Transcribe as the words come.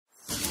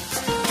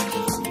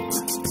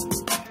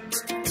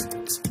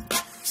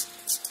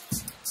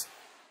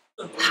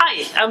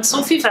I'm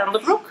Sophie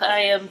Vandebroek. I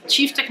am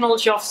Chief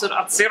Technology Officer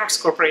at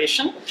Xerox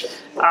Corporation,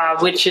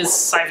 which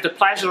is, I have the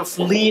pleasure of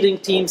leading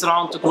teams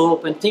around the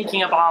globe and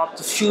thinking about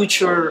the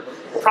future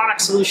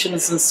product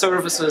solutions and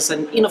services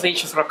and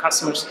innovation for our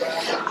customers.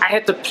 I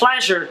had the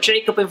pleasure,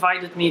 Jacob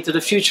invited me to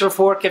the Future of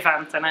Work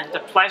event, and I had the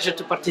pleasure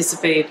to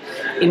participate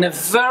in a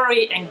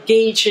very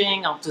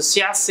engaging,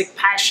 enthusiastic,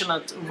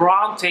 passionate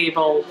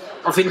roundtable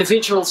of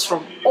individuals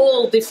from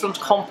all different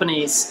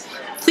companies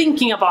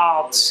thinking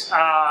about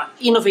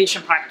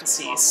innovation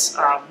practices.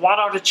 What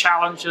are the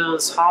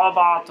challenges? How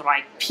about the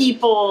right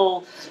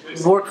people?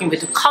 Working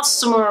with the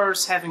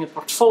customers, having a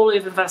portfolio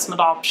of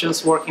investment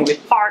options, working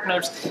with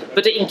partners.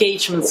 But the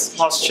engagement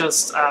was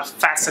just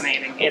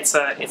fascinating. It's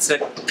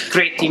a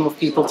great team of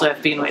people to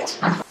have been with.